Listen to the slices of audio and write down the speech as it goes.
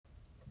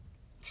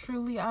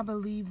Truly, I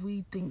believe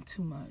we think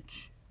too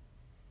much.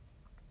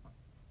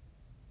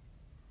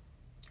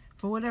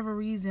 For whatever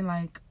reason,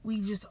 like,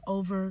 we just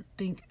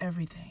overthink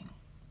everything.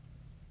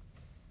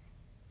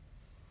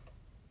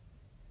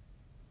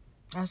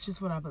 That's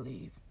just what I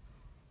believe.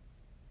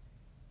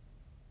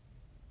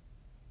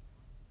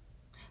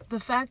 The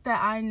fact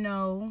that I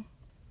know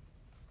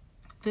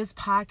this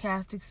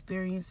podcast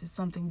experience is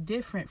something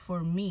different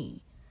for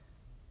me,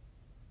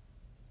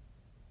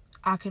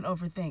 I can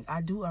overthink.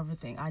 I do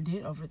overthink. I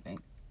did overthink.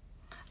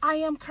 I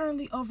am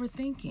currently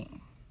overthinking.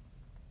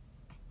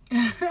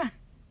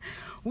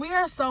 We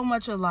are so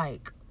much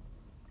alike.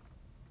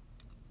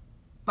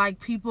 Like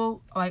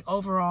people, like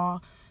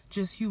overall,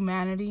 just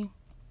humanity.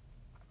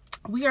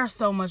 We are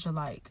so much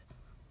alike.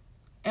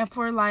 And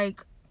for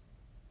like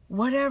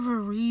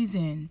whatever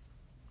reason,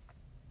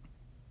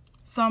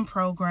 some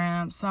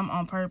programmed, some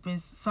on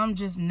purpose, some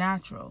just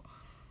natural,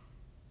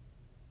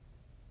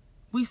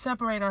 we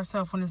separate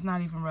ourselves when it's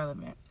not even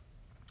relevant.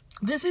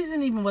 This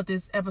isn't even what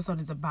this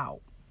episode is about.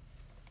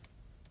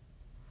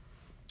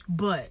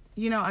 But,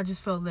 I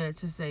just felt led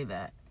to say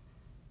that.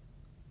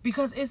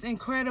 Because it's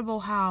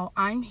incredible how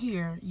I'm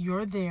here,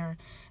 you're there,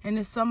 and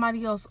there's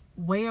somebody else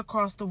way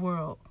across the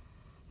world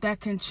that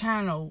can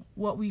channel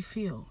what we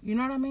feel. You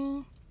know what I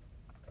mean?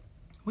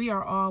 We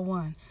are all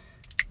one.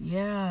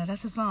 Yeah,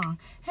 that's a song.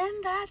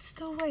 And that's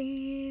the way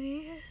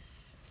it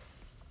is.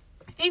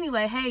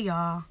 Anyway, hey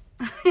y'all.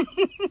 Hey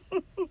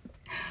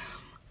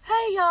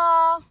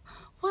y'all.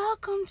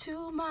 Welcome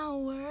to my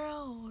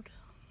world.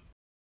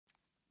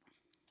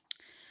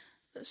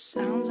 The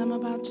sounds I'm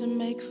about to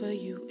make for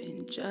you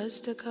in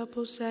just a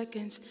couple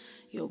seconds.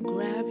 You'll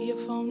grab your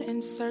phone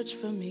and search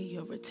for me.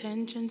 Your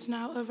attention's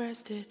now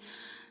arrested.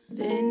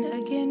 Then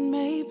again,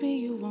 maybe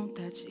you won't,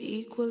 that's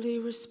equally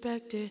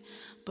respected.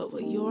 But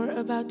what you're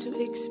about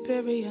to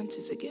experience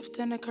is a gift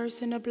and a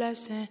curse and a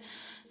blessing.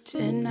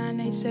 10, 9,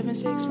 8, 7,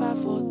 6,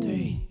 5, 4,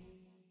 3.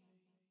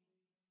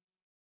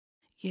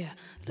 Yeah,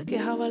 look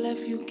at how I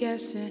left you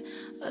guessing.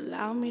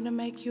 Allow me to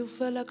make you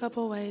feel a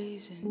couple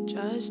ways in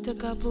just a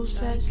couple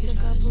seconds. Just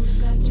a couple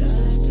seconds.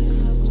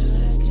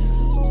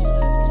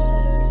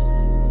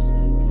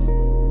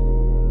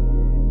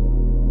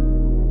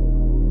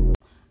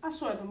 I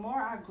swear, the more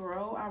I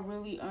grow, I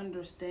really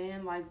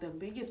understand, like, the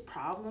biggest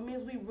problem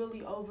is we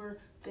really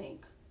overthink.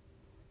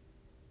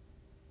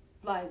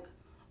 Like,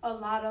 a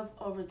lot of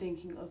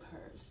overthinking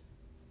occurs.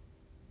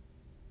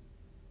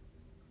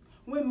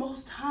 When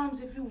most times,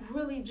 if you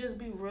really just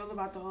be real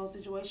about the whole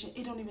situation,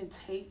 it don't even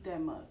take that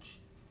much.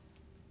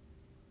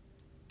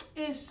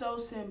 It's so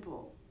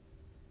simple.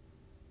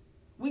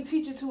 We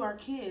teach it to our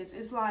kids.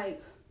 It's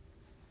like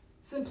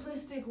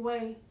simplistic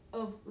way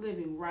of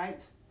living,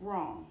 right?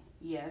 Wrong.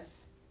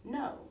 Yes.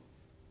 No.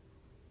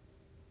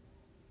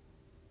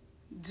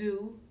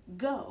 Do,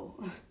 go.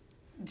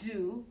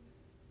 Do,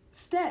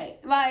 stay.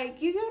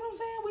 Like, you get what I'm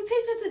saying? We teach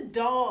it to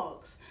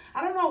dogs.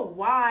 I don't know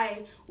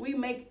why we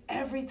make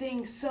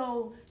everything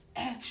so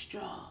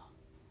extra.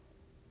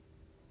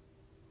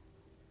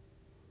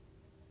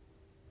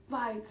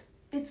 Like,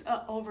 it's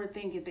a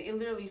overthinking thing. It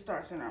literally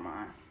starts in our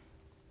mind.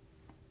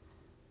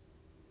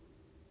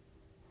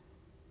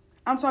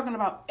 I'm talking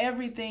about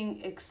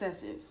everything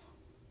excessive.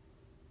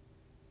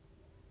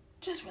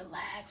 Just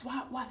relax.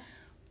 Why?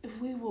 If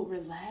we will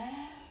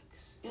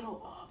relax,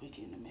 it'll all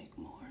begin to make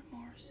more and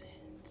more sense.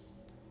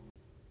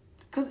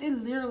 Because it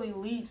literally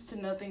leads to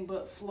nothing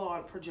but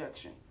flawed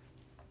projection.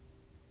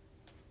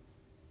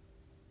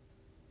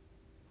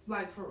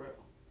 Like, for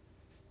real.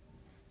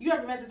 You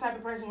ever met the type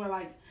of person where,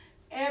 like,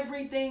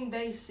 everything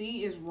they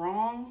see is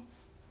wrong?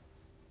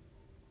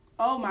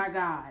 Oh, my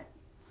God.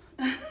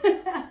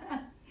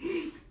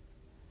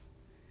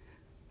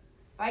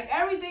 Like,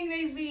 everything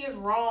they see is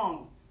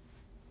wrong.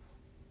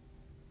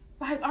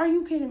 Like, are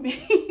you kidding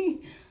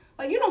me?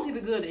 Like, you don't see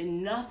the good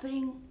in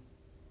nothing?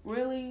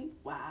 Really?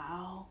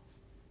 Wow.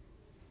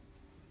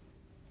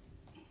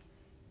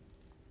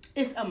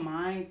 It's a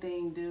mind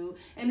thing, dude.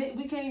 And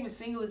we can't even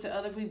single it to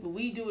other people.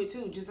 We do it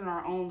too, just in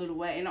our own little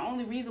way. And the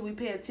only reason we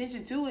pay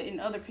attention to it in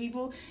other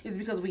people is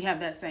because we have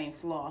that same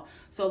flaw.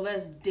 So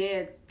let's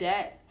dead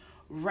that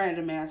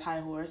random ass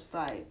high horse.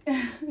 Like,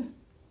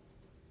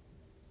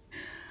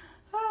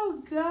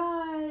 oh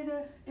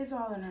God, it's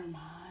all in our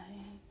mind.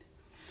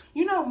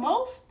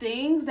 Most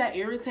things that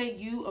irritate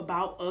you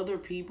about other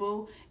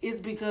people is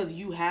because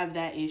you have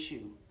that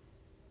issue.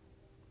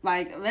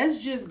 Like, let's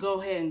just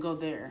go ahead and go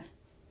there.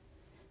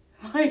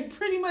 Like,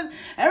 pretty much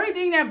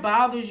everything that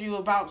bothers you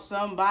about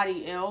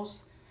somebody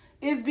else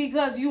is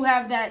because you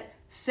have that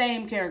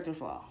same character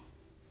flaw.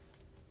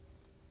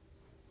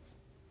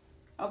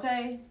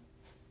 Okay?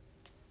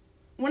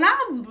 When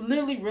I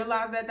literally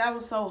realized that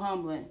was so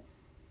humbling.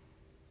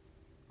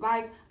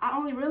 Like, I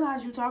only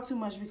realized you talk too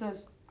much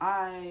because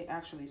I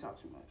actually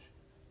talk too much.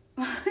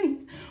 Like,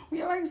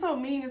 we are like so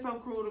mean and so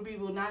cruel to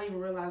people, not even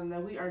realizing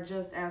that we are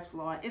just as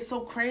flawed. It's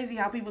so crazy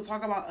how people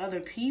talk about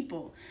other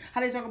people, how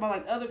they talk about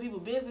like other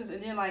people's business,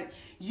 and then like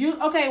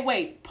okay,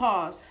 wait,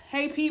 pause.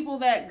 Hey, people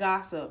that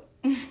gossip.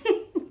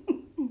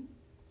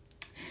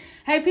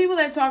 Hey, people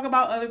that talk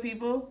about other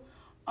people,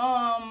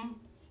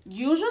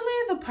 usually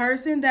the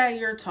person that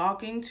you're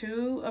talking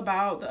to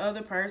about the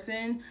other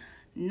person,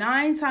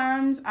 9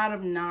 times out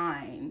of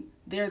 9,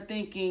 they're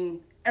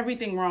thinking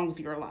everything wrong with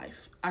your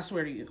life. I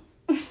swear to you.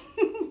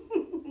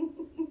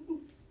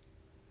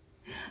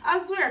 I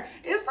swear,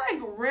 it's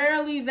like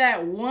rarely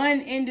that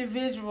one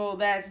individual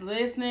that's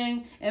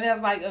listening and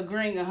that's like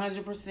agreeing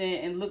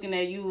 100% and looking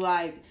at you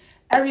like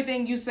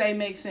everything you say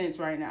makes sense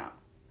right now.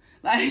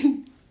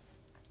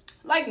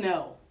 Like,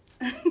 no.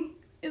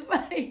 It's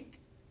like,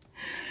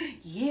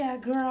 yeah,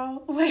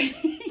 girl. Wait,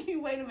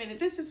 wait a minute.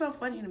 This is so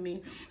funny to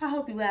me. I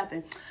hope you're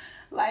laughing.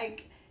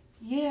 Like,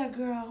 yeah,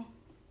 girl.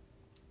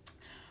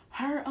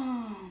 Her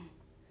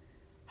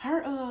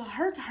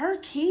her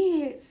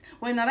kids.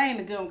 Wait, no, that ain't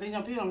a good one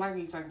because people don't like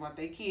me talking about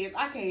their kids.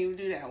 I can't even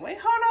do that. Wait,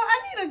 hold on,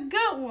 I need a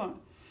good one.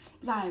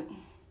 Like,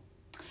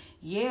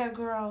 yeah,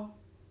 girl.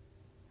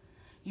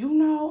 You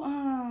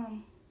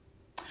know,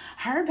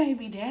 her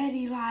baby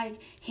daddy, like,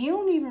 he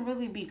don't even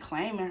really be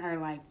claiming her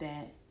like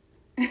that.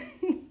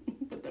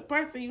 But the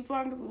person you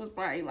talking to was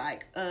probably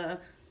like,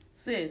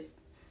 sis,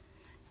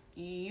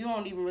 you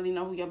don't even really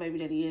know who your baby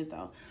daddy is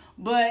though.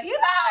 But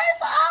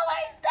it's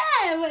always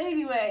that. But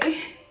anyway.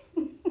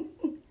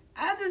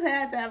 I just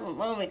had to have a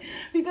moment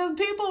because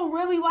people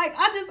really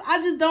I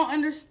just don't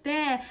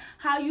understand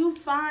how you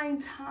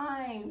find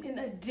time in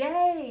a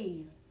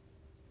day.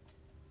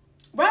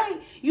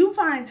 Right? You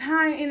find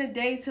time in a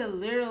day to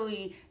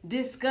literally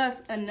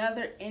discuss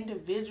another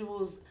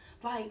individual's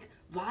like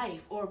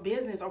life or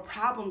business or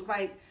problems.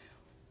 Like,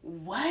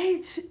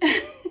 what?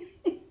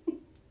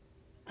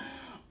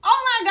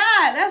 Oh my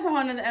God, that's a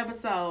whole nother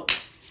episode.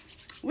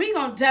 We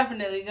gonna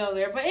definitely go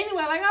there. But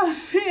anyway, like I was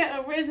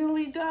saying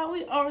originally, dog,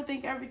 we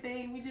overthink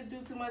everything. We just do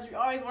too much. We're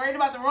always worried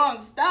about the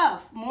wrong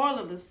stuff. Moral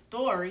of the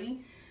story.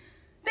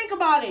 Think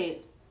about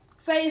it.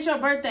 Say it's your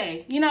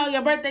birthday.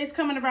 Your birthday's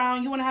coming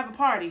around. You want to have a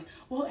party.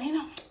 Well,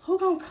 who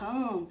gonna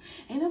come?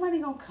 Ain't nobody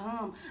gonna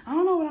come. I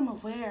don't know what I'm gonna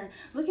wear.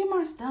 Look at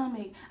my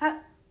stomach.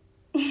 Like,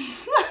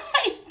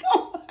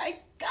 oh my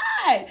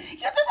God. You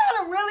just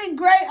had a really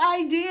great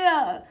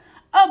idea.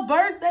 A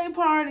birthday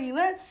party.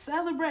 Let's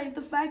celebrate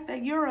the fact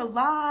that you're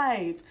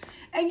alive.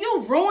 And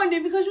you ruined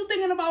it because you're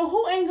thinking about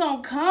who ain't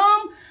gonna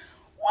come.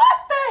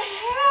 What the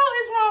hell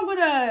is wrong with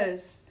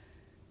us?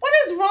 What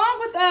is wrong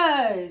with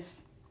us?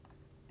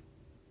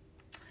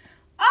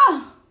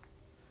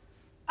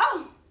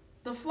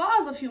 The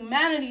flaws of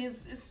humanity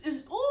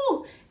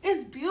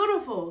it's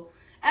beautiful.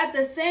 At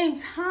the same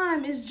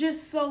time, it's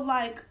just so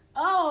like,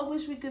 I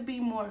wish we could be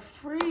more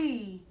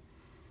free.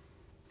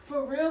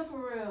 For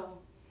real.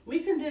 We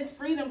condense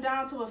freedom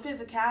down to a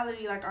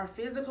physicality, like our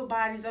physical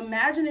bodies.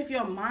 Imagine if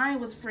your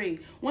mind was free.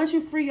 Once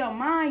you free your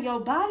mind, your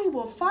body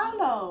will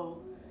follow.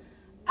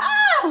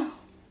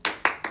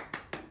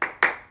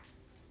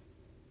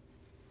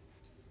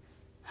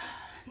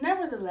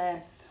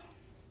 Nevertheless,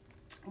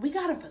 we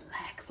gotta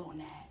relax on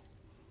that.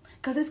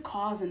 Because it's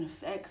cause and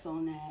effects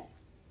on that.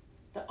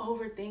 The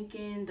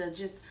overthinking, the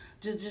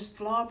just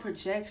flawed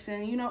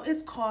projection,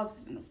 it's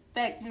cause and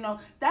effect.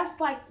 That's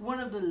like one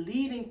of the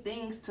leading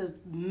things to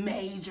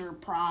major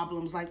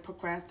problems like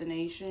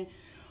procrastination.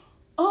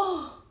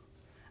 Oh,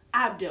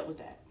 I've dealt with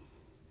that.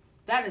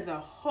 That is a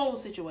whole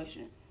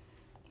situation.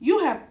 You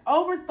have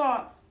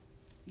overthought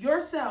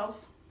yourself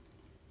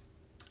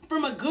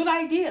from a good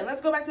idea.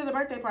 Let's go back to the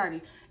birthday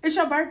party. It's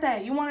your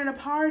birthday. You wanted a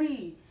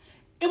party.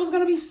 It was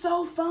going to be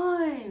so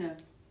fun.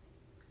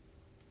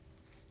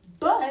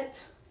 But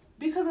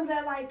because of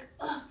that,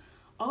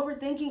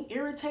 overthinking,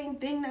 irritating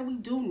thing that we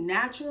do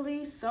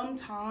naturally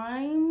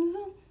sometimes,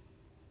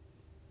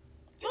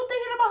 you're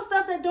thinking about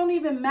stuff that don't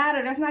even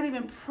matter. That's not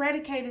even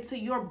predicated to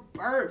your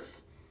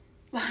birth.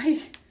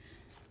 Like,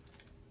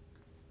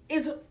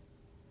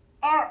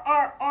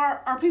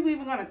 are people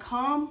even going to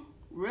come?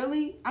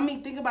 Really? I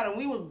mean, think about it. When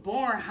we were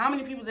born, how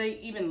many people they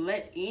even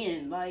let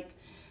in? Like,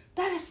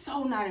 that is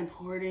so not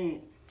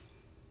important.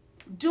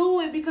 Do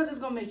it because it's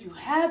going to make you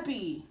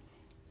happy.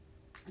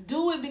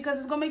 Do it because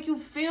it's going to make you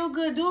feel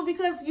good. Do it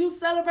because you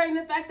celebrating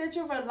the fact that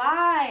you're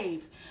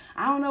alive.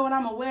 I don't know what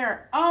I'm going to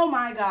wear. Oh,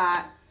 my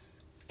God.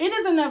 It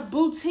is enough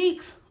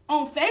boutiques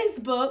on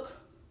Facebook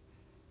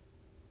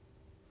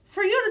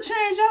for you to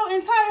change your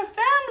entire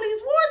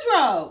family's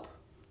wardrobe.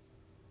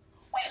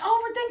 We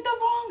overthink the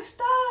wrong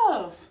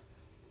stuff.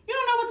 You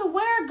don't know what to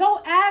wear?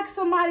 Go ask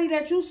somebody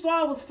that you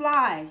saw was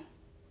fly.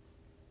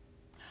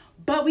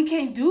 But we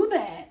can't do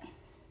that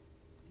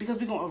because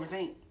we're going to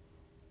overthink.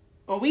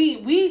 Or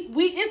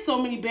it's so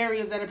many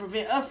barriers that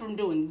prevent us from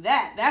doing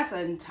that. That's an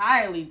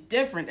entirely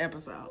different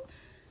episode.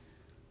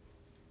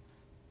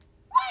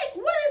 Like,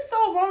 what is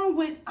so wrong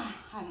with, I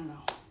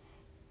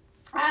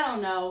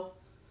don't know.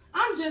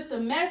 I'm just a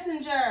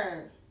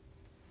messenger.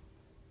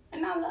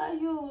 And I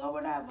love you or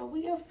whatever.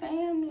 We a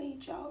family,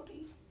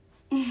 Jody.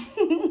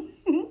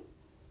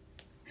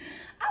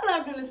 I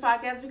love doing this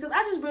podcast because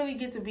I just really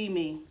get to be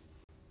me.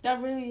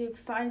 That really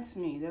excites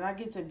me that I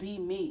get to be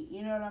me.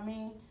 You know what I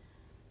mean?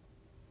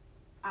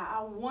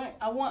 I want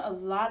a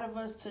lot of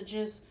us to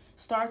just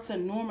start to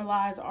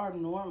normalize our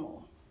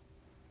normal.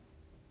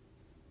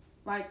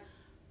 Like,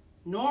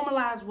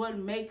 normalize what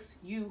makes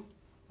you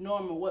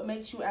normal, what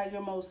makes you at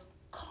your most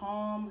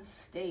calm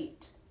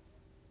state.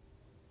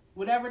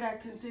 Whatever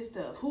that consists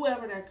of,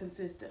 whoever that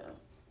consists of.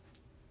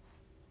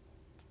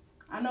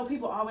 I know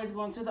people always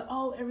go into the,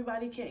 oh,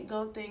 everybody can't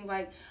go thing.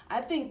 Like,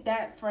 I think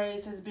that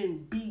phrase has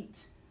been beat.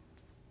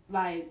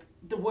 Like,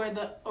 where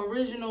the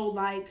original,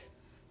 like,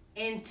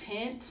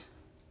 intent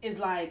is,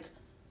 like,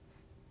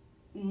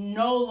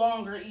 no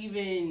longer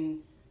even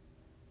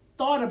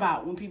thought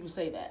about when people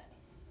say that.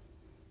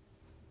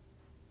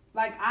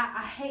 Like,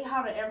 I hate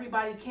how the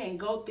everybody can't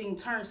go thing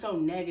turns so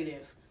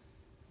negative.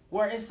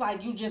 Where it's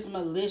like you just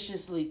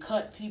maliciously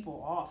cut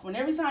people off. When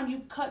every time you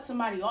cut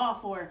somebody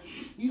off or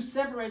you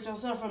separate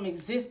yourself from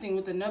existing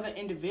with another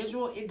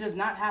individual, it does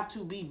not have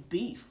to be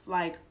beef.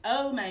 Like,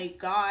 oh my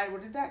God,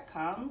 where did that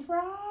come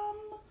from?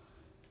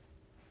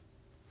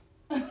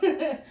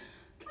 My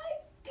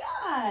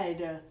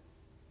God.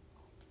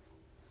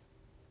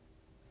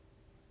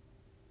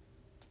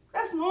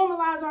 Let's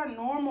normalize our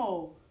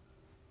normal.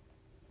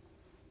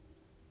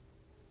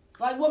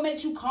 Like, what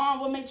makes you calm,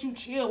 what makes you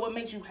chill, what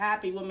makes you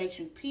happy, what makes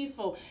you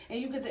peaceful.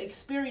 And you get to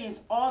experience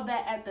all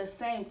that at the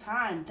same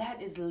time.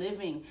 That is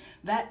living.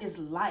 That is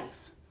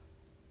life.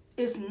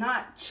 It's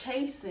not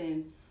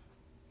chasing,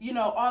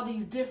 all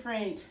these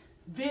different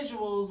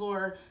visuals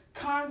or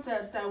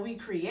concepts that we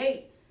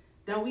create,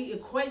 that we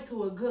equate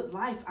to a good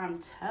life. I'm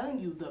telling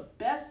you, the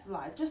best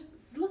life. Just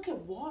look at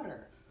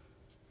water.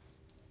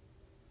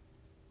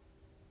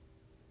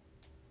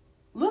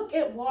 Look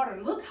at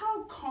water. Look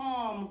how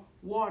calm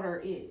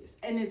water is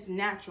in its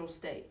natural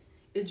state.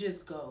 It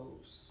just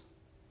goes.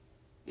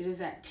 It is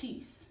at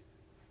peace.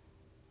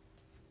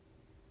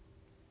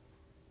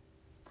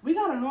 We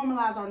got to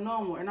normalize our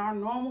normal, and our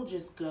normal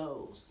just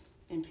goes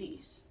in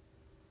peace.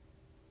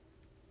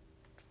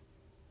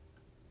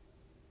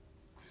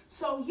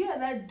 So yeah,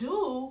 that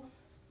do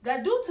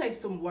take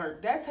some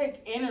work. That takes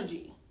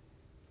energy.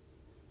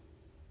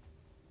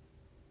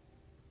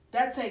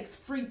 That takes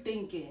free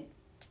thinking.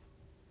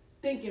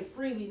 Thinking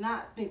freely,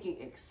 not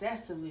thinking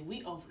excessively.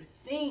 We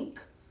overthink,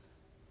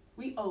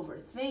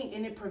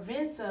 and it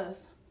prevents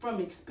us from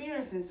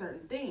experiencing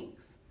certain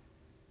things.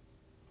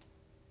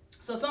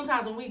 So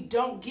sometimes when we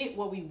don't get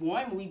what we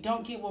want, when we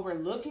don't get what we're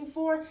looking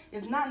for,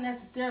 it's not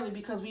necessarily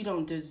because we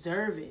don't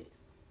deserve it.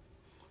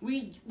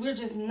 We're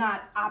just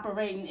not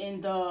operating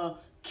in the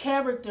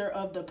character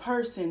of the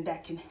person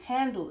that can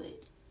handle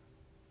it.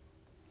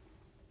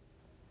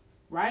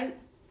 Right?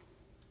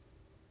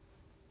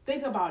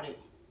 Think about it.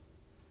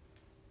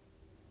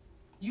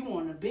 You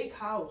want a big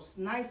house,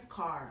 nice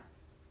car,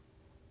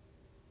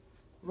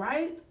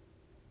 right?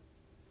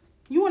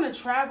 You want to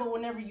travel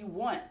whenever you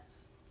want.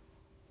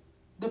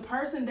 The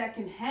person that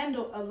can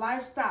handle a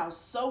lifestyle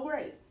so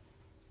great,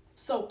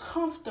 so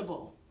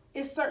comfortable,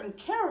 it's certain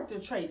character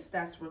traits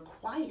that's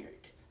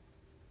required.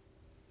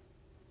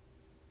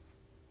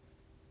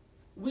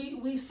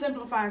 We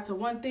simplify it to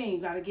one thing. You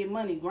got to get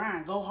money,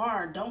 grind, go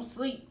hard, don't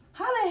sleep.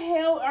 How the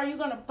hell are you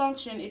going to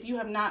function if you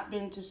have not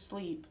been to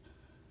sleep?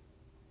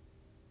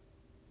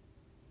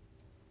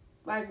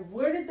 Like,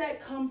 where did that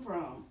come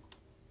from?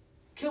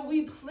 Can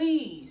we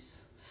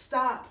please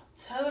stop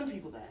telling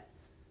people that?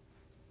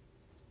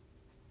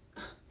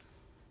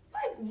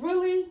 Like,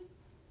 really?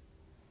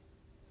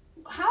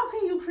 How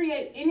can you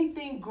create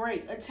anything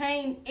great,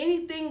 attain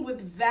anything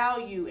with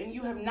value, and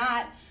you have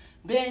not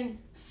been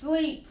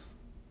asleep?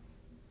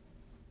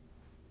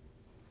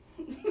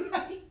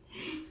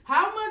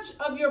 How much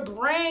of your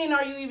brain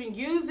are you even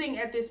using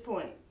at this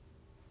point?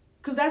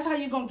 Because that's how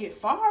you're going to get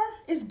far.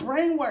 It's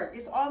brain work.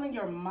 It's all in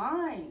your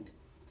mind.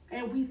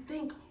 And we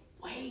think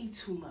way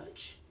too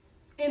much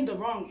in the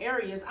wrong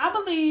areas. I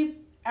believe,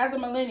 as a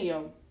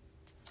millennial,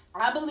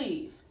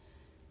 if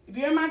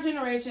you're in my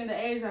generation,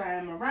 the age that I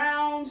am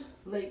around,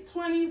 late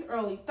 20s,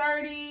 early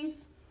 30s,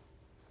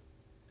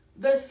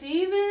 the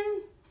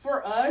season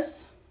for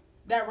us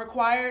that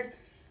required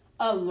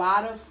a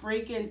lot of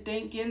freaking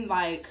thinking,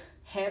 like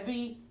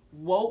heavy,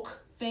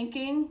 woke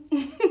thinking,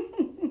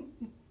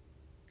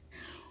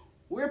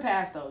 we're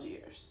past those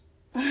years.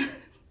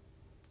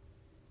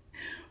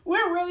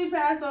 We're really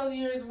past those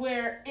years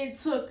where it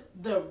took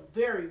the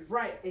very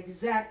right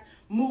exact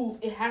move.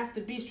 It has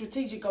to be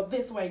strategic. Go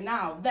this way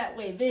now, that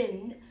way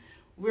then.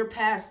 We're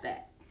past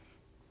that.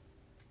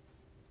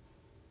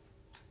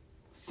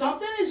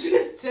 Something is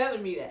just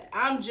telling me that.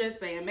 I'm just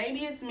saying.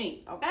 Maybe it's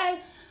me, okay?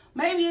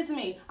 Maybe it's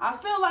me. I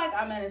feel like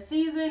I'm at a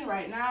season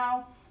right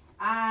now.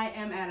 I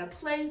am at a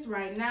place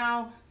right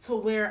now to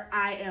where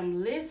I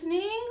am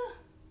listening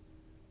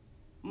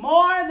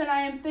more than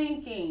I am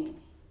thinking.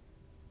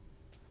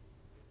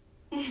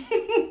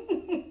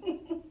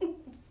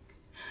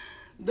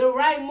 The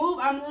right move,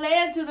 I'm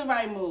led to the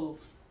right move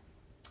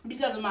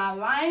because of my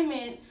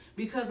alignment,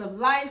 because of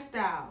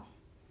lifestyle.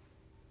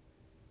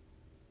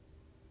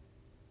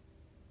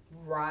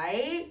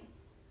 Right?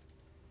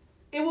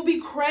 It would be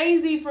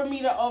crazy for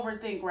me to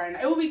overthink right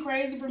now. It would be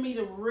crazy for me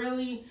to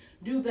really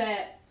do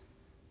that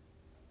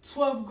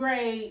 12th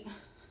grade,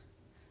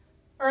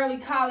 early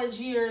college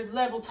years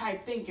level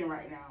type thinking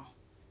right now.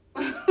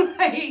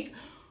 Like,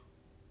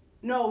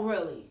 No,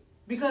 really.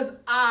 Because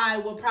I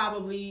will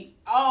probably,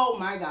 oh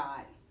my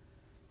God.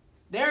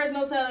 There is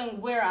no telling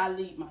where I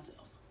lead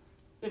myself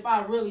if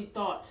I really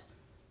thought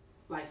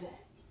like that.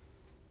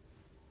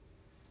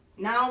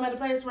 Now I'm at a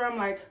place where I'm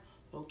like,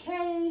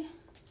 okay,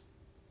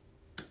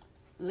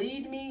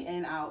 lead me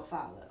and I'll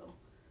follow.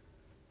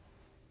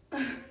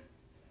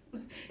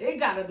 It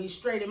gotta be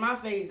straight in my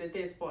face at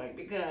this point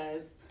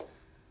because,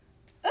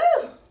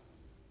 ooh.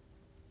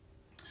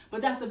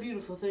 But that's a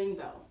beautiful thing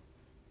though.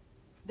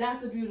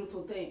 That's a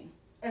beautiful thing.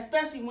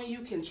 Especially when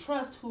you can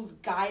trust who's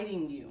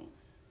guiding you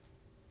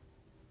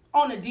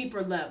on a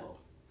deeper level.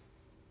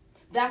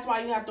 That's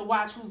why you have to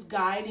watch who's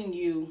guiding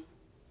you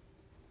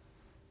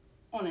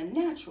on a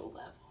natural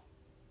level.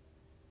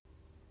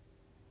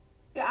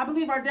 Yeah, I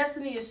believe our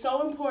destiny is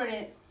so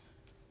important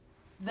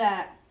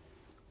that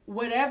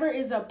whatever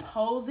is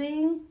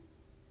opposing,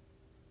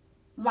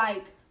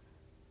 like,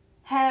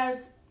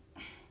 has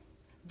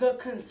the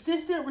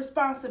consistent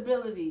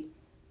responsibility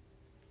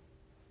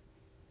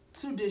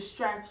to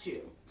distract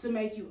you, to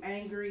make you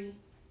angry,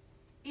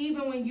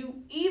 even when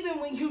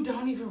you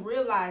don't even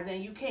realize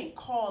and you can't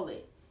call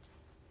it.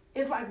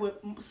 It's like with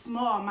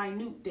small,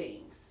 minute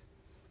things.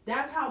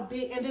 That's how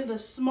big, and then the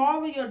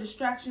smaller your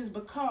distractions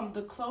become,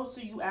 the closer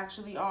you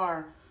actually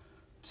are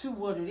to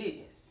what it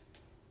is.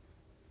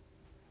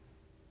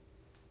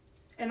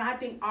 And I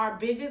think our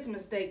biggest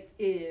mistake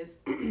is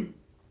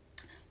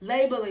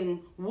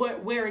labeling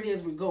where it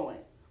is we're going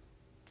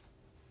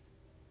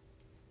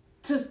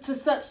to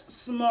such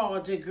small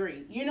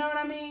degree. You know what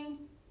I mean?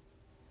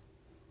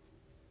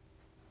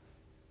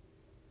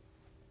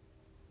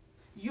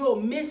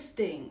 You'll miss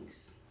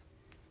things.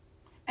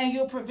 And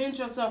you'll prevent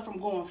yourself from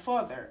going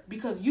further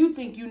because you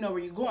think you know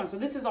where you're going. So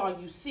this is all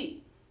you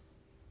see.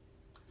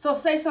 So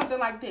say something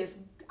like this.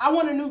 I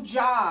want a new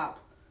job.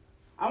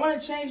 I want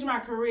to change my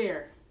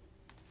career.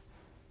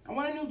 I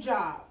want a new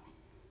job.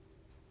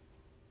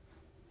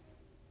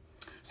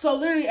 So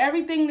literally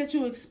everything that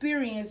you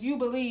experience, you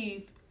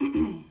believe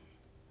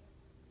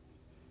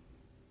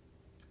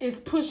is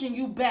pushing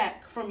you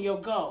back from your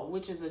goal,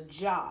 which is a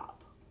job.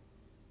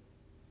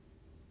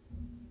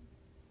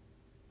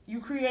 You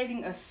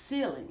creating a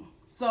ceiling.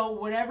 So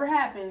whatever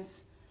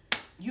happens,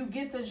 you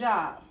get the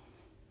job.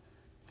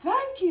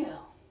 Thank you.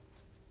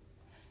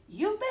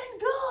 You've been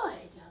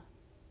good.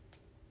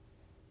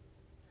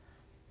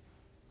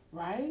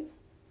 Right?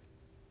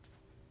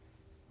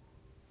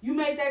 You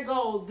made that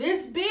goal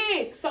this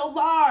big, so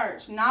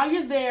large. Now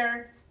you're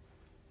there,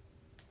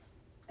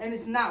 and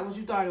it's not what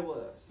you thought it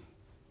was.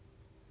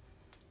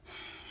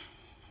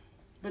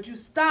 But you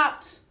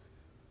stopped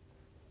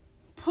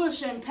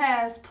pushing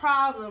past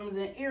problems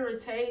and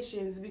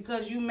irritations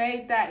because you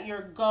made that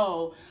your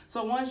goal.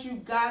 So once you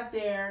got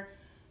there,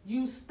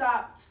 you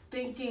stopped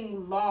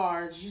thinking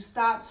large. You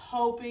stopped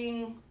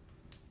hoping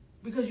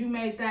because you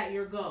made that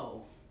your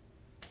goal.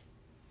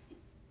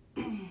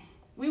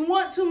 We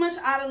want too much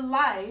out of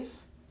life,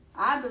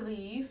 I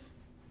believe.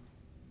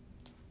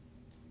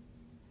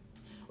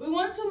 We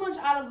want too much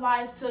out of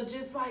life to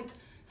just like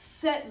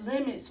set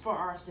limits for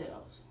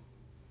ourselves.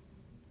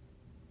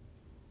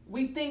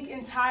 We think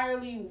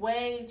entirely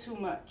way too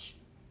much.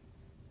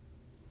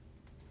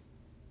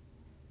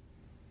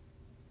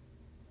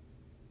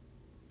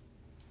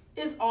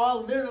 It's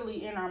all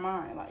literally in our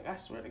mind. Like, I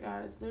swear to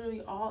God, it's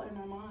literally all in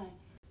our mind.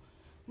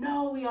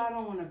 No, we all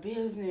don't want a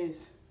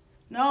business.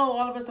 No,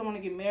 all of us don't want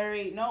to get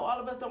married. No,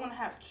 all of us don't want to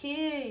have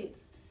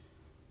kids.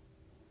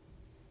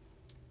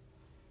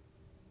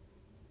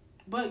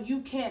 But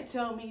you can't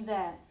tell me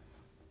that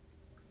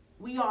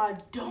we all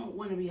don't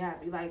want to be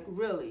happy. Like,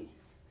 really.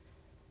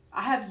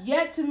 I have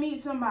yet to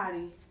meet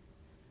somebody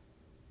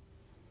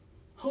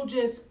who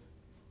just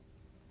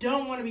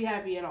don't want to be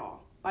happy at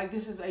all. Like,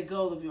 this is a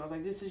goal of yours.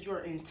 Like, this is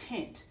your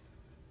intent.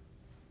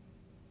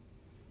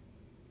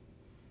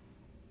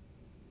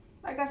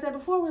 Like I said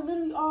before, we're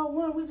literally all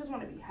one. We just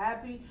want to be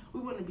happy.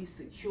 We want to be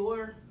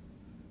secure.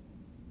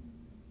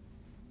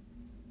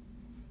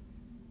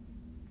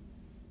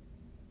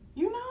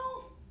 You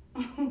know?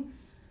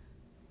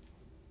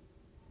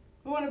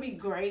 We want to be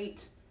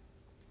great.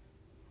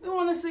 We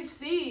want to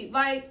succeed.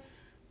 Like,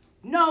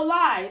 no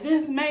lie,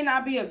 this may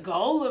not be a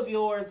goal of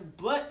yours,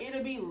 but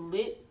it'll be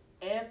lit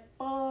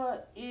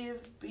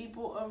if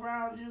people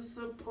around you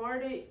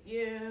supported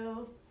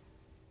you.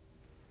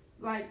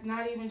 Like,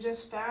 not even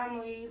just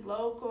family,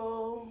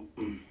 local,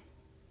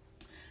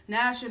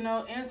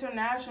 national,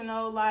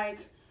 international. Like,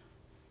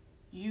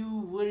 you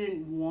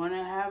wouldn't want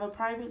to have a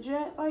private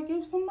jet? Like,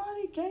 if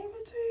somebody gave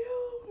it to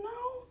you?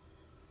 No?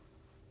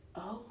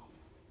 Oh.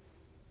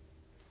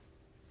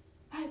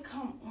 Like,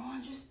 come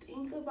on, just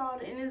think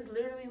about it. And it's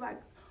literally,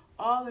 like,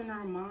 all in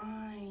our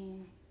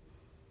mind.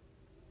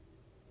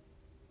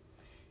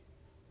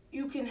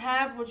 You can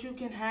have what you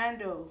can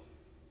handle.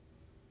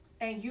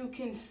 And you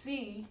can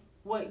see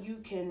what you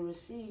can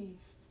receive.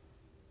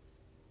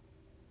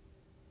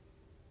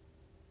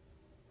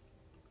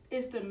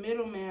 It's the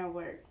middleman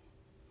work.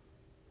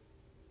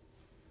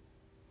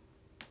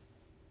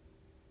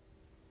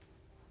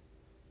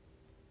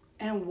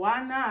 And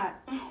why not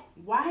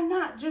Why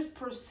not just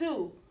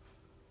pursue?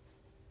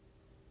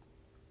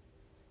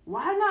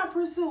 Why not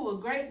pursue a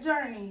great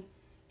journey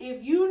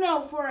if you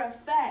know for a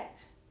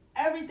fact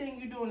everything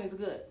you're doing is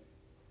good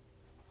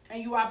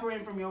and you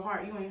operating from your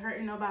heart? You ain't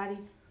hurting nobody.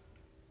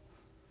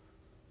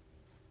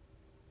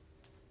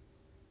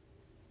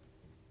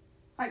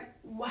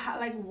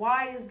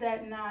 Why is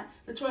that not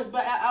the choice?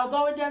 But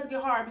although it does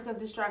get hard because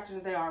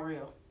distractions, they are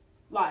real.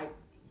 Like,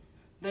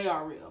 they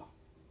are real.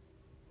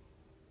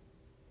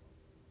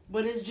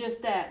 But it's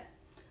just that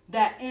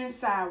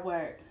inside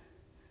work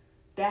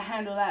that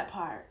handle that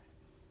part.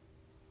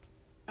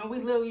 And we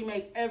literally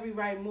make every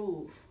right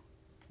move.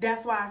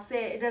 That's why I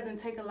said it doesn't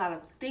take a lot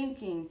of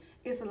thinking.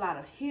 It's a lot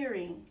of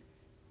hearing,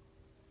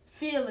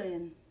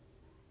 feeling,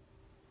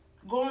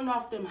 going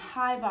off them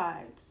high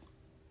vibes.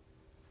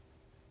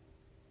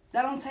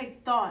 That don't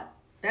take thought.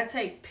 That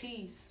take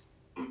peace.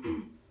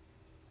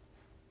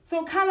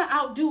 So kind of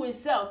outdo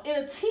itself.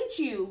 It'll teach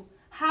you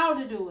how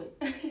to do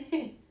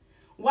it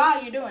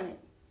while you're doing it.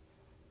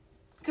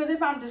 Because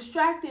if I'm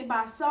distracted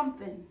by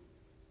something,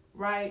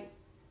 right,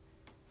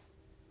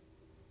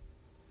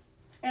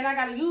 and I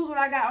got to use what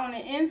I got on the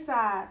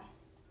inside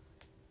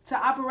to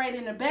operate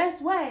in the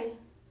best way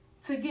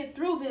to get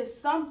through this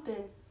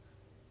something,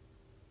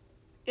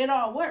 it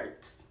all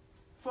works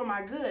for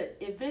my good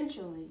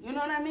eventually. You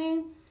know what I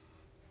mean?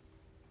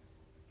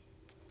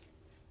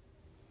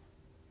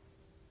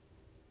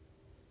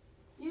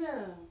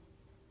 Yeah.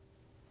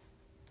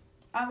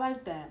 I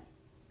like that.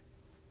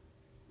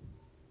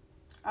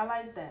 I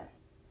like that.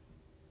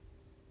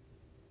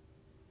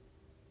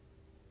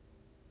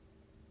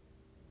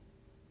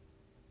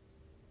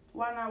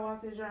 Why not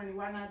walk the journey?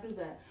 Why not do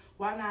that?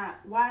 Why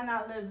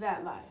not live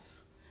that life?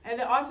 And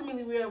then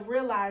ultimately we'll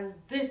realize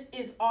this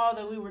is all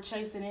that we were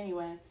chasing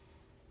anyway.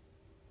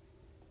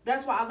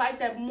 That's why I like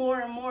that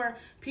more and more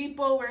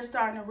people, we're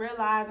starting to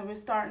realize and we're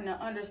starting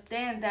to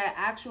understand that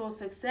actual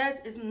success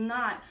is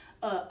not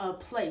a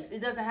place. It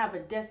doesn't have a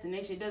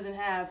destination. It doesn't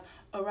have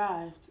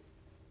arrived.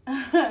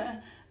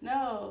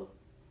 No.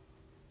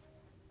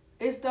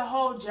 It's the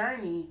whole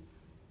journey.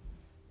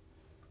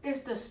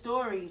 It's the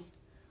story.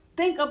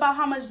 Think about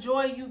how much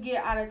joy you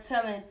get out of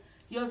telling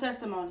your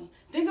testimony.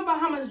 Think about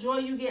how much joy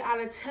you get out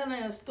of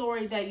telling a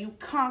story that you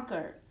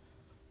conquered.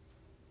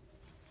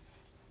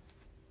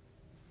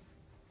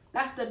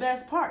 That's the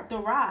best part, the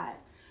ride.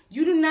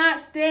 You do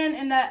not stand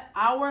in that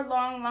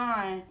hour-long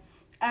line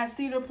at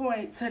Cedar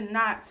Point to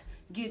not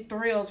get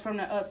thrills from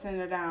the ups and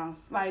the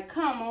downs. Like,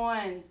 come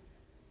on.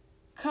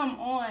 Come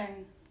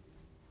on.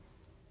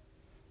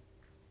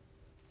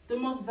 The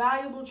most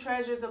valuable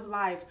treasures of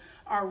life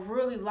are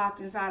really locked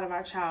inside of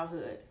our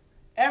childhood.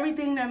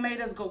 Everything that made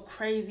us go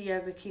crazy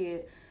as a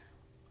kid.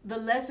 The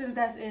lessons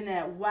that's in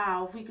that,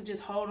 wow, if we could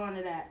just hold on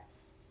to that.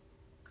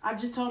 I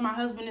just told my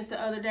husband this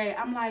the other day.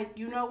 I'm like,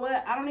 you know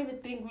what? I don't even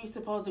think we're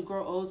supposed to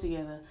grow old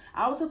together.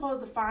 I was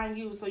supposed to find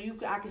you so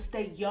I could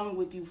stay young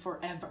with you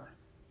forever.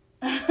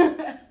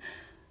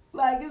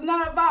 Like, it's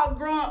not about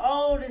growing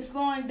old and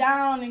slowing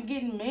down and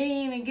getting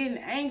mean and getting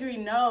angry.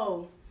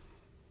 No.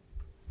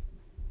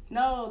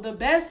 No, the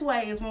best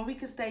way is when we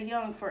can stay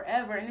young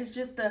forever. And it's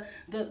just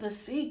the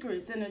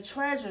secrets and the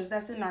treasures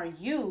that's in our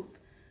youth.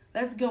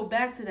 Let's go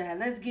back to that.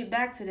 Let's get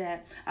back to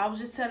that. I was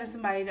just telling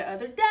somebody the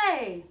other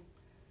day.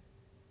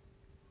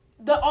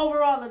 The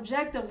overall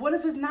objective, what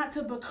if it's not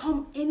to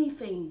become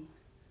anything?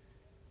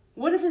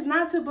 What if it's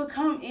not to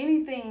become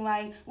anything?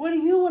 Like, what do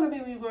you want to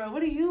be when you grow up?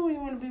 What do you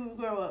want to be when you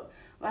grow up?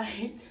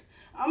 Like,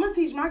 I'm going to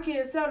teach my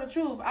kids, tell the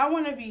truth. I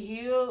want to be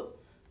healed.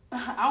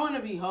 I want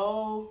to be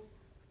whole.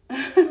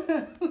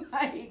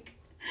 Like,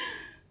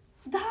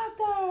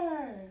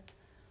 doctor,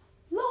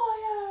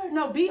 lawyer.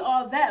 No, be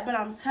all that, but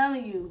I'm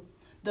telling you,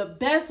 the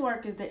best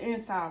work is the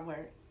inside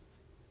work.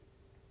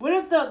 What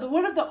if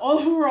the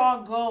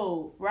overall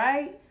goal,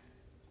 right,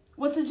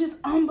 was to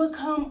just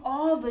unbecome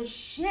all the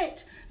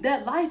shit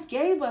that life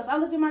gave us? I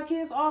look at my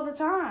kids all the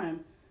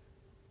time.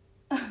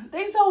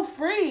 They so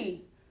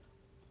free.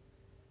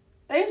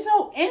 They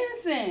so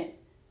innocent.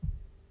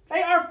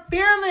 They are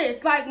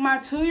fearless. Like my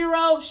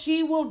 2-year-old,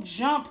 she will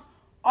jump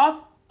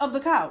off of the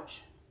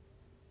couch.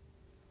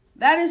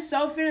 That is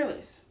so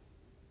fearless.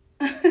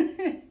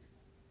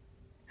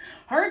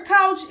 Her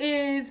couch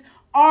is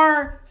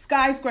our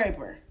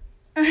skyscraper.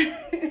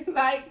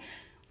 Like,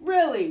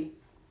 really.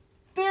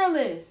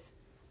 Fearless.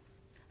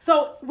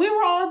 So we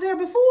were all there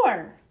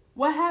before.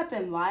 What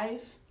happened?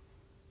 Life.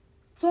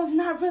 So it's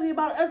not really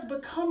about us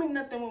becoming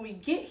nothing when we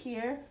get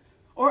here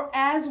or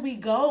as we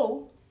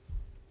go.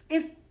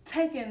 It's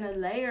taking the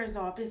layers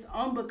off. It's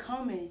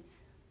unbecoming.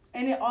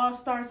 And it all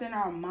starts in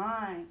our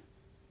mind.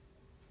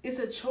 It's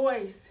a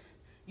choice.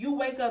 You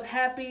wake up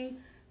happy,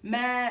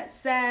 mad,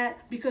 sad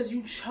because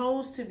you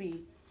chose to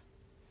be.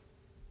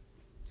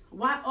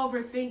 Why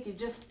overthink it?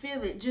 Just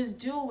feel it. Just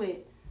do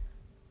it.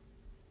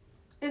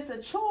 It's a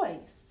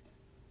choice.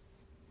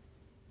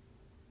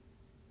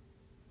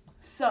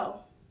 So,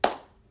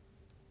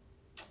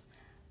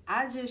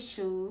 I just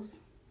choose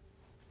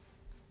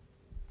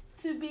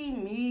to be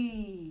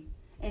me.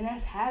 And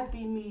that's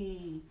happy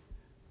me.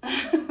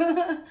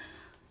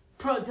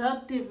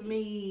 productive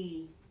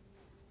me.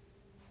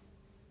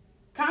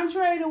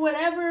 Contrary to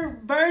whatever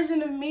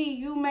version of me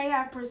you may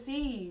have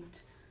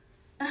perceived.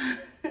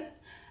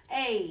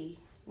 Hey,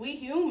 we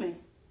human.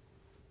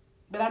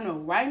 But I know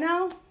right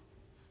now,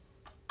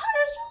 I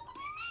just choose to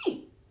be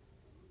me.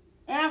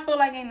 And I feel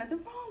like ain't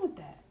nothing wrong with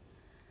that.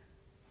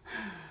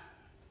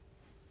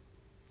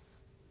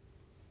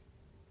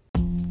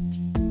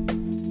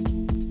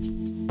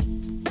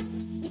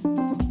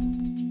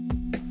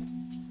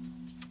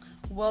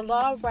 Well,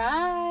 all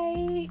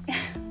right.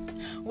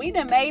 We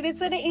done made it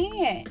to the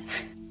end.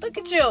 Look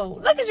at you.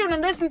 Look at you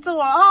done listened to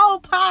a whole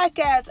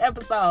podcast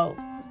episode.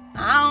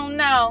 I don't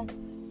know.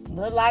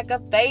 Look like a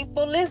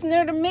faithful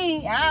listener to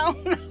me. I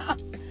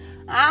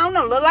don't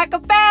know. Look like a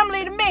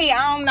family to me.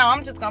 I don't know.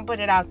 I'm just going to put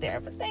it out there.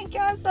 But thank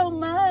y'all so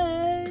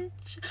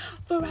much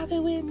for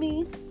rocking with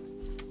me.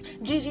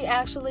 Gigi,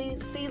 actually,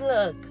 see,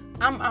 look,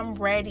 I'm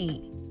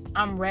ready.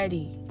 I'm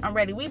ready.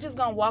 We just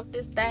gonna walk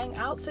this thing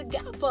out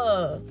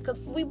together. Because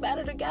we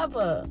better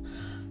together.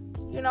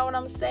 You know what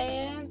I'm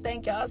saying?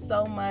 Thank y'all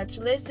so much.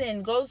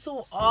 Listen, go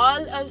to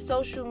all of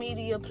social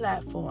media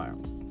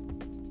platforms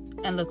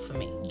and look for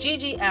me.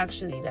 Gigi,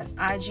 actually. That's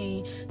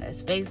IG.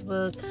 That's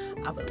Facebook.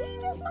 I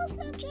believe that's my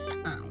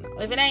Snapchat. I don't know.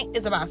 If it ain't,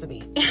 it's about to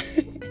be.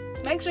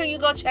 Make sure you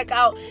go check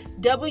out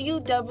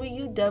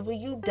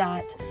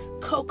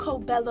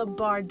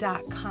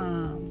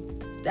www.cocobellabar.com.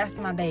 That's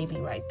my baby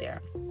right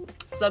there.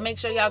 So make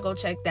sure y'all go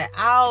check that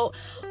out.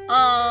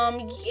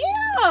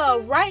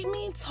 Write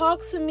me,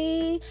 talk to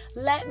me,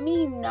 let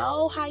me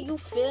know how you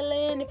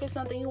feeling. If it's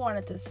something you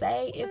wanted to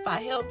say, if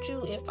I helped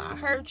you, if I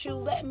hurt you,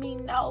 let me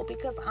know,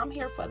 because I'm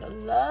here for the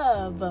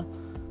love.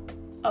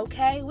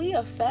 Okay, we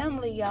a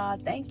family, y'all.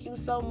 Thank you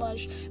so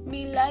much.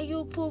 Me love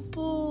you, poo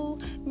poo.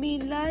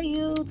 Me love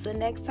you. Till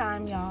next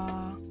time,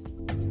 y'all.